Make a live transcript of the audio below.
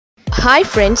Hi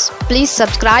friends, please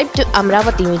subscribe to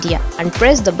Amaravathi Media and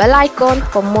press the bell icon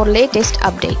for more latest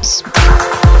updates.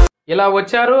 ఇలా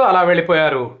వచ్చారు అలా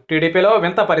వెళ్ళిపోయారు. టీడీపీలో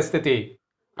వింత పరిస్థితి.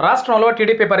 రాష్ట్రంలో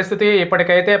టీడీపీ పరిస్థితి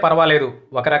ఇప్పటికైతే పర్వాలేదు.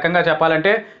 ఒక రకంగా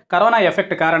చెప్పాలంటే కరోనా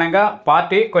ఎఫెక్ట్ కారణంగా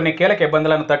పార్టీ కొన్ని కీలక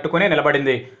ఇబ్బందులను తట్టుకుని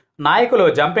నిలబడింది. నాయకులు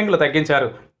జంపింగ్లు తగ్గించారు.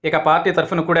 ఇక పార్టీ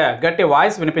తరఫున కూడా గట్టి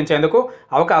వాయిస్ వినిపించేందుకు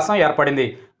అవకాశం ఏర్పడింది.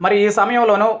 మరి ఈ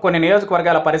సమయంలోనూ కొన్ని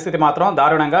నియోజకవర్గాల పరిస్థితి మాత్రం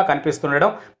దారుణంగా కనిపిస్తుండడం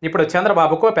ఇప్పుడు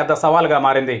చంద్రబాబుకు పెద్ద సవాల్గా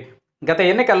మారింది. గత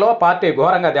ఎన్నికల్లో పార్టీ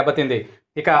ఘోరంగా దెబ్బతింది.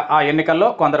 ఇక ఆ ఎన్నికల్లో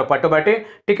కొందరు పట్టుబట్టి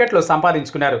టికెట్లు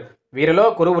సంపాదించుకున్నారు. వీరిలో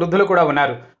కురు వృద్ధులు కూడా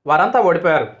ఉన్నారు. వారంతా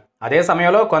ఓడిపోయారు. అదే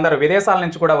సమయంలో కొందరు విదేశాల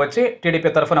నుంచి కూడా వచ్చి టీడీపీ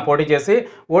తరఫున పోటీ చేసి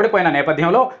ఓడిపోయిన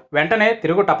నేపథ్యంలో వెంటనే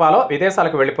తిరుగు టపాలో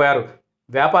విదేశాలకు వెళ్ళిపోయారు.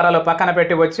 వ్యాపారాలు పక్కన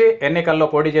పెట్టి వచ్చి ఎన్నికల్లో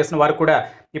పోటీ చేసిన వారు కూడా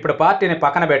ఇప్పుడు పార్టీని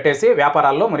పక్కన పెట్టేసి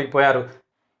వ్యాపారాల్లో మునిగిపోయారు.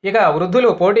 ఇక వృద్ధులు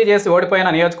పోటీ చేసి ఓడిపోయిన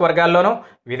నియోజకవర్గాల్లోనూ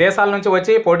విదేశాల నుంచి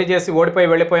వచ్చి పోటీ చేసి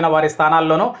ఓడిపోయి వెళ్ళిపోయిన వారి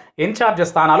స్థానాల్లోనూ ఇన్ఛార్జ్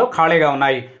స్థానాలు ఖాళీగా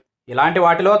ఉన్నాయి. ఇలాంటి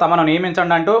వాటిలో తమను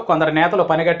నియమించండి అంటూ కొందరు నేతలు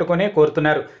పనిగట్టుకుని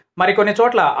కోరుతున్నారు. మరికొన్ని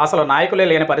చోట్ల అసలు నాయకులే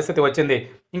లేని పరిస్థితి వచ్చింది.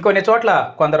 ఇంకొన్ని చోట్ల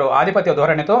కొందరు ఆధిపత్య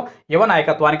ధోరణితో యువ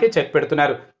నాయకత్వానికి చెక్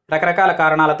పెడుతున్నారు. రకరకాల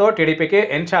కారణాలతో టీడీపీకి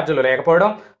ఇన్ఛార్జీలు లేకపోవడం,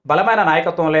 బలమైన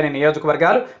నాయకత్వం లేని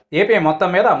నియోజకవర్గాలు ఏపీ మొత్తం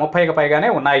మీద 30కి పైగానే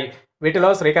ఉన్నాయి. వీటిలో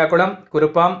శ్రీకాకుళం,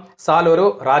 కురుపాం, సాలూరు,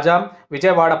 రాజాం,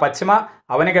 విజయవాడ పశ్చిమ,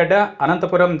 అవనిగడ్డ,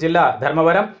 అనంతపురం జిల్లా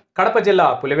ధర్మవరం, కడప జిల్లా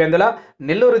పులివెందుల,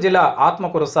 నెల్లూరు జిల్లా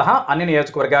ఆత్మకూరు సహా అన్ని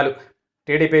నియోజకవర్గాలు.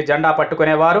 టీడీపీ జెండా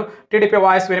పట్టుకునేవారు, టీడీపీ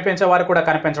వాయిస్ వినిపించేవారు కూడా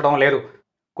కనిపించడం లేదు.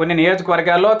 కొన్ని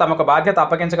నియోజకవర్గాల్లో తమకు బాధ్యత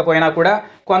అప్పగించకపోయినా కూడా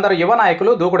కొందరు యువ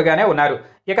నాయకులు దూకుడుగానే ఉన్నారు.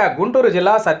 ఇక గుంటూరు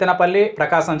జిల్లా సత్తెనపల్లి,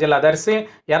 ప్రకాశం జిల్లా దర్శి,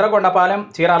 ఎర్రగొండపాలెం,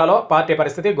 చీరాలలో పార్టీ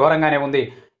పరిస్థితి ఘోరంగానే ఉంది.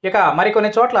 ఇక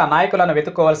మరికొన్ని చోట్ల నాయకులను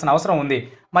వెతుక్కోవాల్సిన అవసరం ఉంది.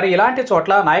 మరి ఇలాంటి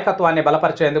చోట్ల నాయకత్వాన్ని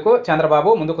బలపరిచేందుకు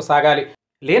చంద్రబాబు ముందుకు సాగాలి.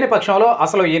 లేని పక్షంలో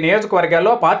అసలు ఈ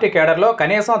నియోజకవర్గాల్లో పార్టీ కేడర్లో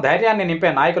కనీసం ధైర్యాన్ని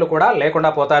నింపే నాయకులు కూడా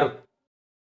లేకుండా పోతారు.